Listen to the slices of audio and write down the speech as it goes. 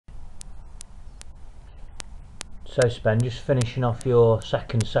So Spen, just finishing off your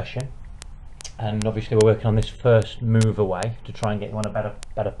second session, and obviously we're working on this first move away to try and get you on a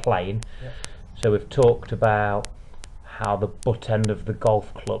better plane. Yep. So we've talked about how the butt end of the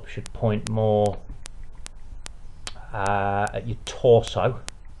golf club should point more at your torso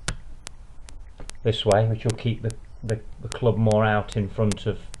this way, which will keep the club more out in front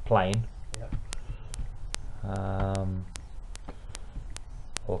of plane. Yep.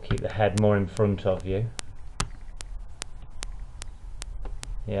 Or keep the head more in front of you.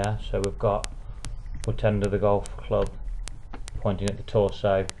 Yeah, so we've got butt end of the golf club pointing at the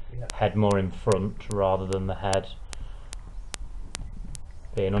torso, Yep. head more in front rather than the head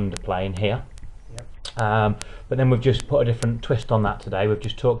being underplane here. Yep. But then we've just put a different twist on that today. We've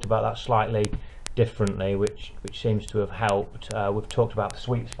just talked about that slightly differently, which seems to have helped. We've talked about the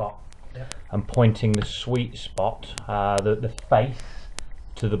sweet spot. Yep. And pointing the sweet spot, the face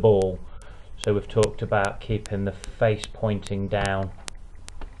to the ball. So we've talked about keeping the face pointing down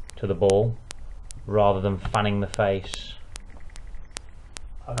to the ball rather than fanning the face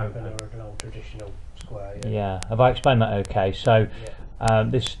Open or an old traditional square. Yeah. Yeah, have I explained that okay? So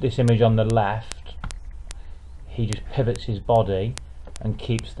this image on the left, he just pivots his body and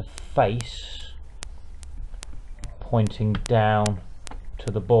keeps the face pointing down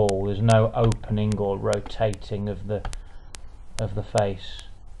to the ball. There's no opening or rotating of the face,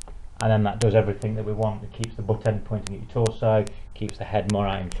 and then that does everything that we want. It keeps the butt end pointing at your torso, keeps the head more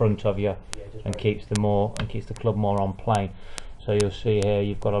out in front of you, and keeps the club more on plane. So you'll see here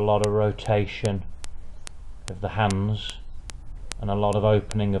you've got a lot of rotation of the hands and a lot of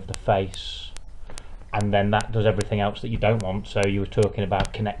opening of the face, and then that does everything else that you don't want. So you were talking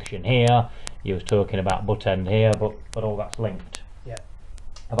about connection here, you were talking about butt end here, but all that's linked. Yeah.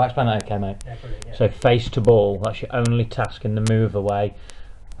 Have I explained that okay, mate? Yeah, brilliant. Yeah. So face to ball, that's your only task in the move away.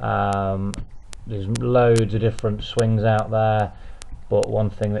 There's loads of different swings out there, but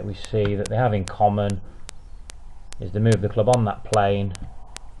one thing that we see that they have in common is to move the club on that plane,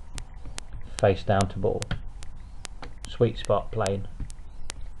 face down to ball, sweet spot plane.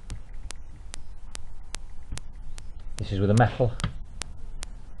 This is with a metal,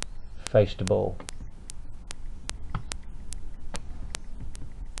 face to ball.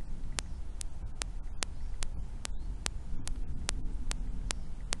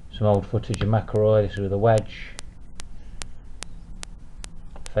 Some old footage of McIlroy, this is with a wedge,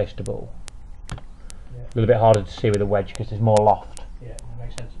 face to ball. Yeah. A little bit harder to see with a wedge because there's more loft. Yeah, that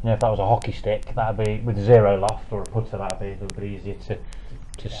makes sense. You know, if that was a hockey stick, that'd be with zero loft, or a putter, that'd be a little bit easier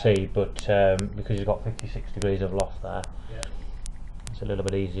to see. But because you've got 56 degrees of loft there, Yeah. it's a little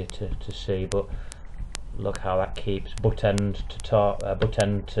bit easier to see. But look how that keeps butt end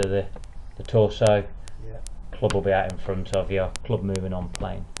to the torso. Yeah. Club will be out in front of you. Club moving on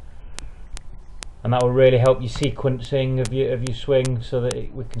plane, and that will really help your sequencing of your swing, so that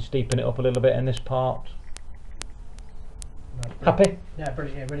we can steepen it up a little bit in this part. No, Happy? Yeah,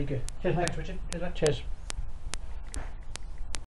 brilliant. Yeah, really good. Cheers, mate. Thanks, Richard. Cheers, mate. Cheers.